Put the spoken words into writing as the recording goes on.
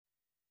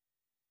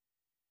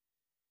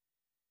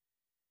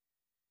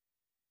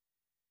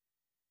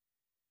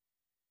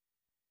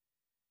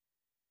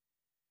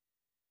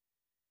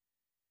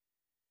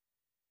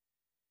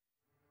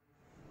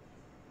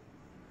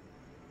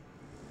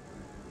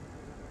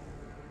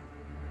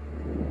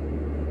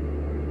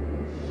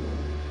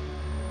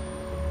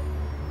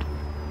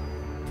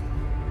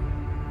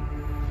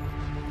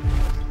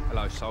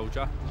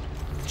soldier.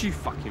 What do you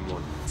fucking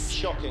want?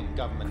 Shocking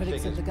government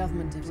Critics figures. of the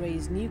government have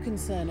raised new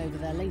concern over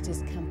their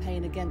latest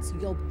campaign against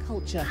yob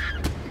culture.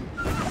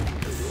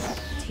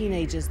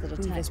 Teenagers that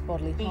attack this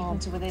bodily harm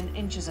to within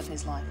inches of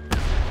his life.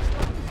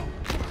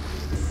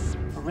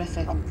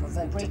 Horrific,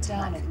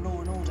 breakdown of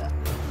law and order.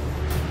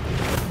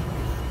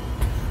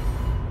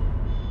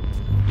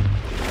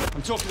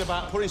 I'm talking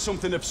about putting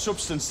something of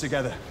substance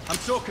together. I'm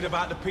talking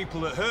about the people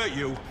that hurt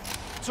you.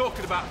 I'm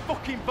talking about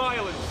fucking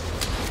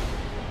violence.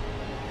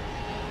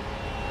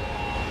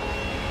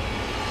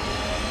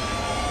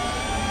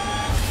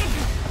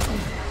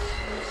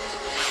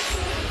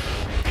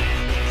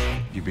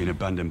 You've been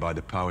abandoned by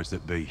the powers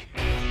that be,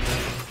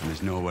 and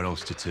there's nowhere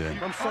else to turn.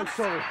 I'm so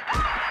sorry.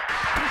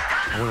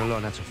 I want to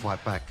learn how to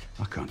fight back.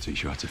 I can't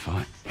teach you how to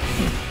fight,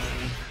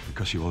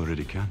 because you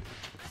already can.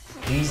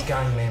 These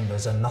gang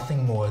members are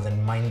nothing more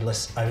than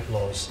mindless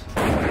outlaws.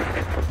 You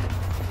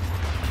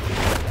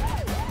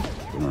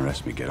want to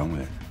arrest me, get on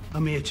with it.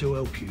 I'm here to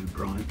help you,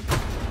 Brian.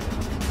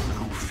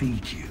 I'll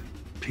feed you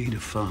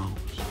paedophiles,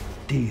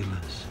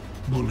 dealers,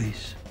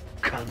 bullies,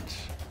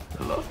 cunts,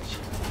 the lots.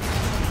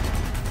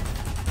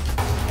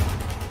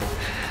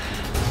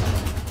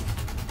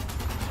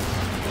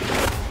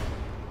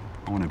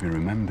 I want to be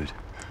remembered.